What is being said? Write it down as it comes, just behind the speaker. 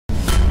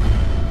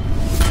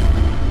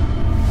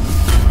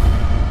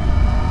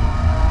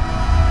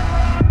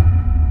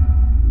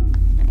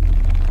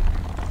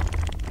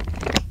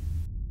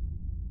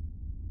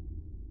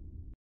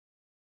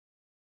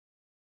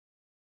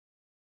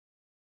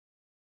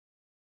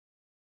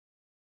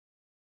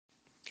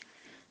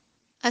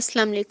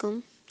अस्सलाम वालेकुम।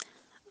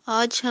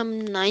 आज हम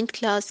नाइन्थ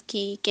क्लास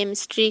की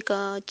केमिस्ट्री का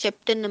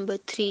chapter number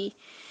 3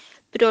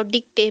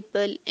 periodic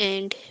table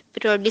and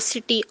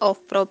periodicity of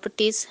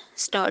properties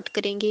start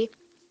करेंगे।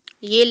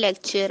 ये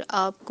लेक्चर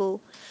आपको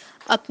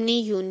अपनी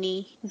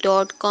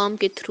uni.com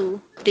के थ्रू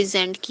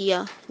प्रेजेंट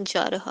किया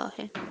जा रहा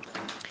है।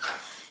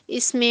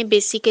 इसमें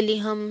बेसिकली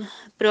हम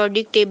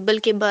पीरियोडिक टेबल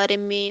के बारे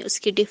में,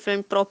 उसकी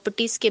डिफरेंट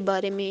प्रॉपर्टीज़ के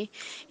बारे में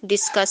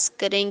डिस्कस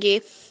करेंगे।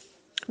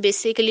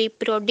 बेसिकली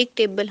पीरियोडिक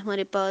टेबल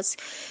हमारे पास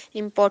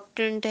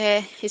इम्पॉर्टेंट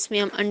है, इसमें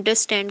हम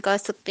अंडरस्टैंड कर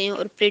सकते हैं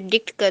और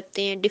प्रिडिक्ट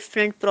करते हैं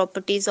डिफरेंट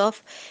प्रॉपर्टीज़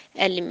ऑफ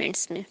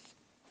एलिमेंट्स में।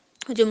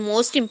 जो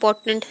मोस्ट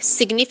इम्पॉर्टेंट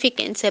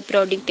सिग्निफिकेंस है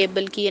पीरियोडिक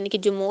टेबल की, यानी कि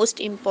जो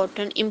मोस्ट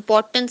इम्पॉर्टेंट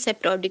इम्पॉर्टेंस है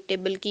पीरियोडिक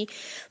टेबल की,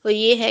 वो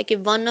ये है कि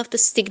one of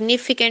the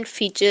significant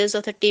features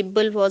of the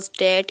table was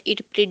that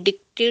it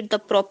predicted the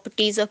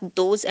properties of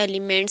those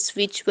elements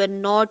which were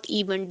not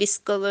even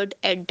discovered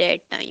at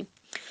that time.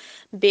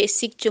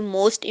 Basic जो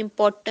most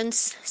importance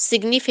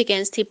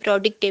significance थी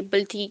periodic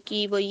table थी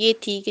कि वो ये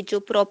थी कि जो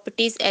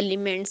properties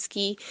elements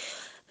की,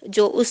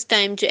 जो उस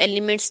टाइम जो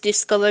एलिमेंट्स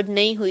डिस्कवर्ड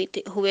नहीं हुए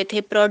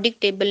थे, पीरियोडिक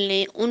टेबल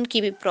ने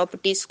उनकी भी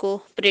प्रॉपर्टीज को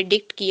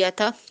प्रेडिक्ट किया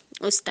था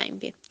उस टाइम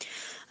पे।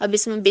 अब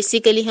इसमें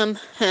बेसिकली हम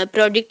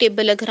पीरियोडिक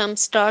टेबल अगर हम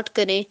स्टार्ट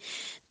करें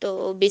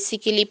तो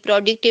बेसिकली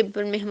पीरियोडिक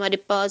टेबल में हमारे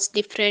पास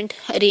डिफरेंट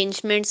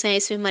अरेंजमेंट्स हैं।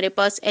 इसमें हमारे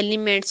पास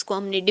एलिमेंट्स को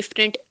हमने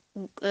डिफरेंट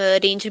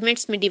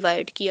अरेंजमेंट्स में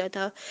डिवाइड किया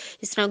था,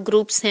 इस तरह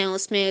ग्रुप्स हैं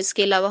उसमें।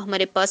 इसके अलावा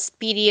हमारे पास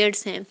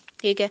पीरियड्स हैं,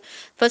 ठीक है।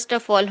 फर्स्ट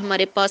ऑफ ऑल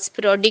हमारे पास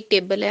पीरियोडिक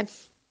टेबल है।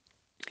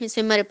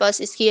 इसमें हमारे पास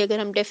इसकी अगर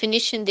हम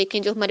डेफिनेशन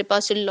देखें, जो हमारे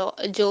पास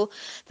जो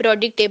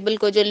पीरियोडिक टेबल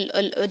को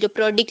जो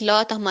पीरियोडिक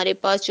लॉ था हमारे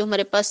पास, जो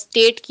हमारे पास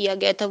स्टेट किया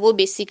गया था, वो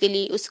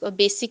बेसिकली उसका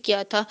बेसिक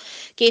क्या था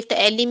कि if the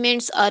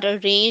elements are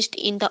arranged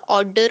in the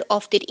order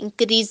of their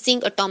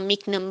increasing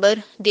atomic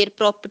number, their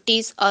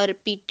properties are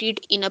repeated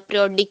in a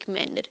periodic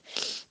manner.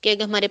 कि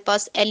अगर हमारे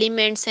पास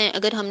एलिमेंट्स हैं,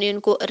 अगर हमने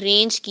उनको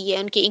अरेंज किया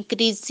है उनके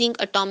इंक्रीजिंग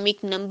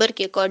एटॉमिक नंबर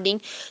के अकॉर्डिंग,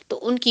 तो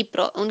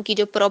उनकी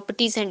जो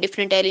प्रॉपर्टीज हैं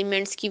डिफरेंट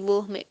एलिमेंट्स की, वो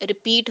हमें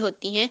रिपीट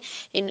होती हैं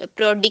इन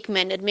पीरियोडिक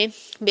मैनर में।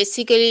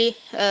 बेसिकली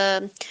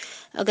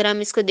अगर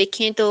हम इसको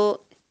देखें तो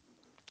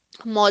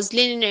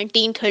मॉज़ले ने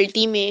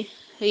 1930 में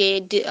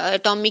ये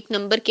एटॉमिक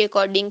नंबर के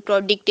अकॉर्डिंग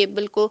पीरियोडिक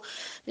टेबल को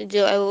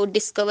जो है वो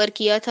डिस्कवर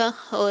किया था।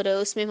 और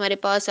उसमें हमारे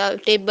पास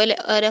टेबल,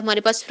 और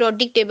हमारे पास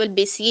पीरियोडिक टेबल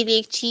बेसिकली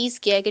एक चीज़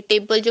क्या है कि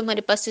टेबल जो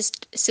हमारे पास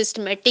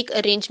सिस्टमेटिक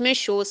अरेंजमेंट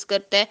शोज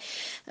करता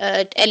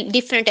है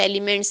डिफरेंट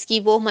एलिमेंट्स की,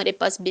 वो हमारे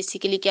पास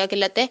बेसिकली क्या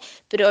कहलाता है,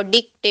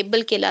 पीरियोडिक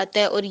टेबल कहलाता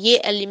है। और ये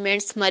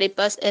एलिमेंट्स हमारे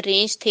पास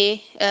अरेंज थे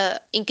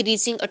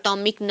इंक्रीजिंग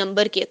एटॉमिक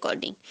नंबर के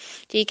अकॉर्डिंग,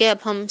 ठीक है। अब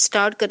हम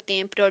स्टार्ट करते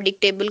हैं पीरियोडिक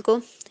टेबल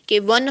को कि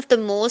one of the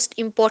most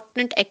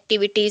important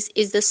activities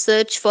is the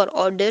search for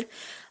order.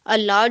 A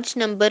large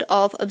number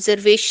of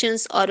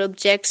observations or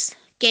objects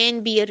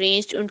can be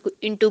arranged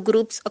into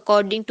groups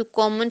according to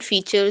common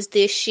features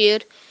they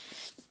share.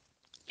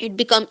 It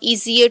becomes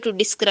easier to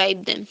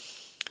describe them.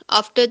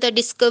 After the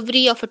discovery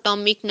of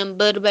atomic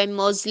number by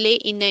Moseley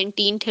in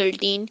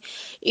 1913,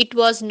 it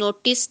was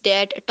noticed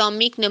that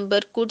atomic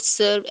number could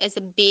serve as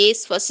a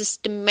base for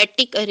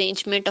systematic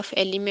arrangement of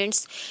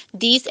elements.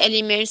 These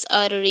elements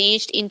are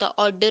arranged in the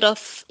order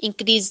of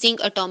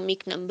increasing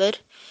atomic number.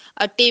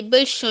 A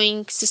table showing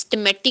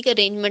systematic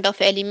arrangement of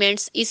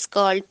elements is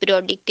called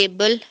periodic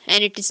table,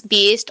 and it is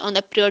based on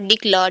the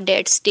periodic law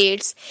that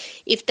states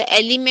if the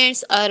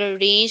elements are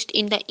arranged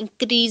in the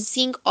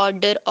increasing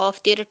order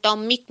of their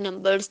atomic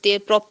numbers,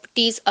 their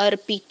properties are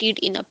repeated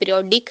in a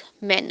periodic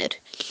manner.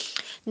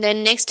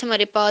 Then next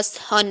हमारे पास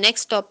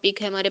next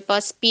topic है हमारे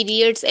पास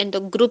periods and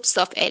the groups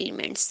of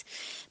elements.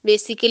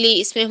 Basically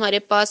इसमें हमारे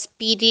पास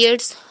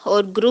periods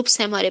और groups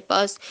हैं हमारे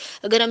पास।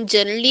 अगर हम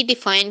जनरली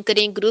डिफाइन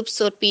करें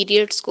ग्रुप्स और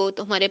पीरियड्स को,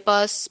 तो हमारे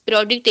पास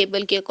पीरियोडिक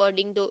टेबल के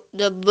according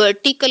the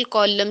vertical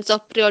columns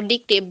of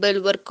periodic table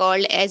were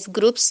called age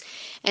groups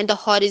and the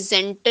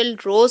horizontal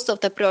rose of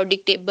the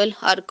periodic table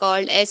are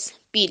called as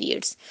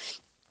periods,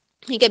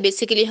 ठीक है।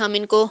 बेसिकली हम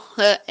इनको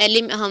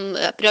हम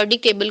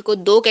पीरियोडिक टेबल को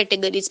दो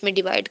कैटेगरीज में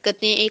डिवाइड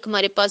करते हैं, एक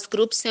हमारे पास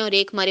ग्रुप्स हैं और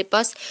एक हमारे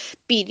पास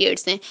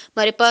पीरियड्स हैं।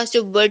 हमारे पास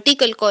जो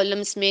वर्टिकल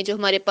कॉलम्स में जो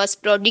हमारे पास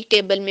पीरियोडिक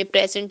टेबल में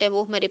प्रेजेंट है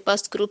वो हमारे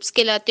पास ग्रुप्स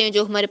कहलाते हैं।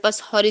 जो हमारे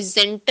पास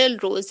हॉरिजेंटल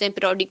रोज हैं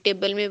पीरियोडिक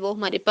टेबल में, वो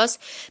हमारे पास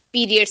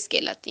पीरियड्स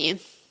कहलाती हैं।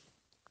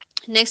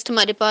 नेक्स्ट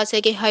हमारे पास है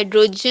कि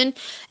hydrogen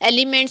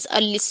elements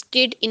are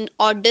listed in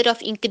order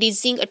of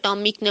increasing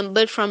atomic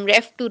number from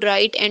left to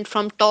right and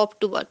from top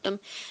to bottom.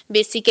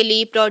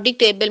 Basically periodic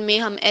table में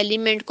हम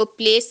एलिमेंट को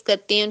प्लेस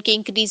करते हैं उनके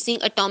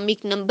इंक्रीजिंग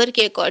एटॉमिक नंबर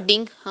के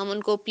अकॉर्डिंग, हम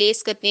उनको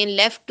प्लेस करते हैं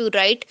लेफ्ट टू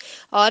राइट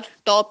और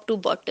टॉप टू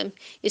बॉटम।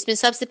 इसमें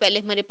सबसे पहले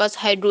हमारे पास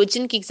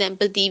हाइड्रोजन की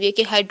एग्जाम्पल दी हुई है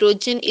कि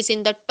hydrogen is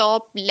in the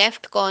top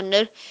left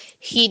corner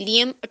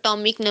Helium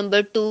atomic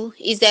number 2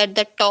 is at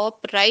the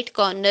top right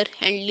corner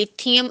and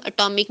lithium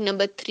atomic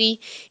number 3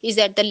 is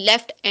at the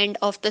left end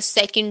of the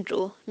second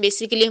row.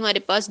 Basically हमारे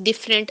पास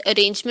different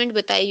arrangement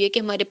बताई हुई है कि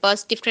हमारे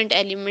पास different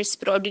elements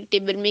periodic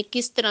table में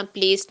किस तरह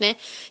placed हैं.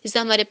 जैसे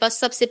हमारे पास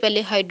सबसे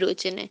पहले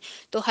हाइड्रोजन है,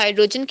 तो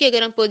हाइड्रोजन की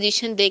अगर हम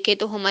पोजीशन देखें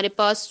तो हमारे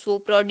पास वो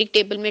periodic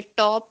table में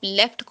टॉप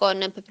लेफ्ट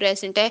कॉर्नर पर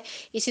प्रेजेंट है.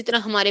 इसी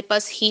तरह हमारे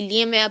पास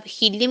हीलियम है. अब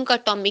हीलियम का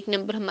अटोमिक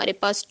नंबर हमारे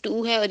पास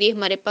 2 है और ये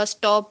हमारे पास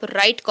टॉप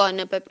राइट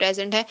कॉर्नर पर प्रेजेंट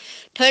है.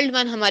 थर्ड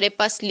वन हमारे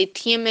पास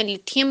लिथियम है.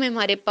 लिथियम में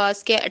हमारे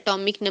पास क्या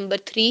एटॉमिक नंबर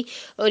 3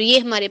 और ये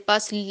हमारे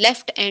पास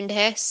लेफ्ट एंड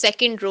है,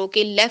 सेकंड रो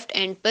के लेफ्ट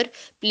एंड पर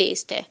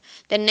प्लेस्ड है.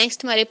 द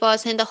नेक्स्ट हमारे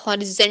पास है the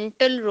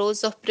horizontal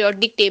rose of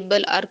periodic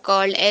table are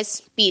called as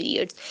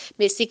periods.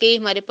 Basically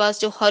हमारे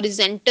पास जो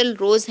हॉरिजेंटल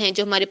रोज हैं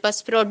जो हमारे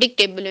पास पीरियोडिक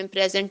टेबल में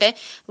प्रेजेंट है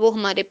वो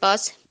हमारे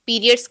पास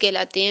पीरियड्स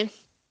कहलाते हैं.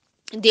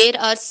 There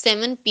are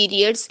 7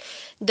 periods.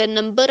 The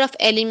number of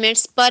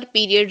elements per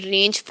period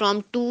range from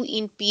 2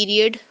 in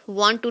period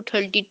 1 to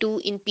 32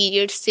 in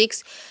period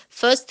 6.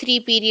 First 3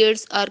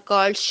 periods are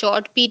called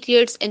short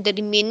periods and the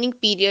remaining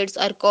periods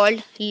are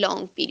called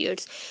long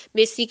periods.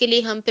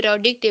 Basically हम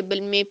periodic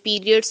table में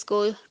periods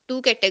को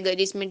 2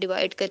 categories में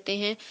divide करते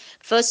हैं.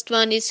 First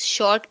one is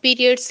short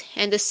periods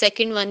and the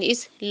second one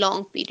is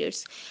long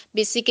periods.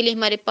 Basically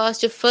हमारे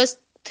पास जो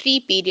first 3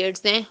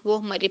 periods हैं वो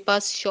हमारे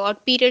पास शॉर्ट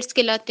पीरियड्स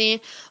कहलाते हैं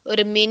और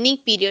रिमेनिंग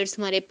पीरियड्स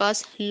हमारे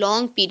पास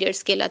लॉन्ग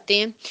पीरियड्स कहलाते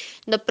हैं.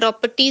 The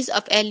properties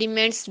of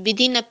elements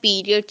with in a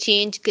period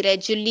change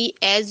gradually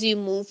as you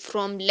move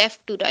from left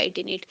to right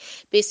in it.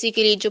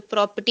 Basically जो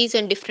प्रॉपर्टीज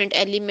एंड डिफरेंट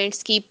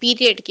एलिमेंट्स की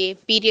पीरियड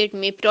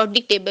में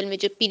periodic table में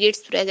जो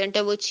periods present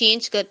है वो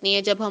change करती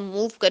हैं जब हम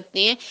मूव करते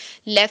हैं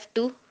लेफ्ट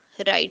टू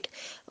राइट.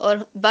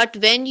 और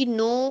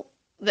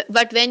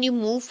but when you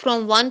move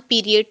from one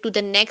period to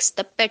the next,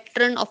 the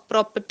pattern of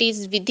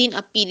properties within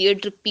a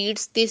period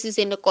repeats. This is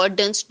in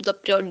accordance to the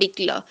periodic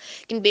law.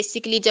 लेकिन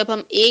basically जब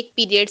हम एक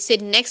period से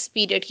next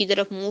period की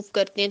तरफ move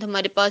करते हैं तो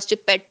हमारे पास जो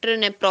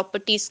पैटर्न है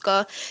प्रॉपर्टीज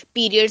का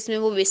पीरियड्स में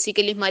वो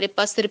बेसिकली हमारे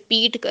पास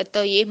रिपीट करता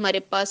है. ये हमारे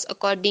पास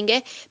अकॉर्डिंग है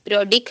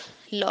पीरियोडिक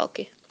लॉ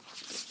के.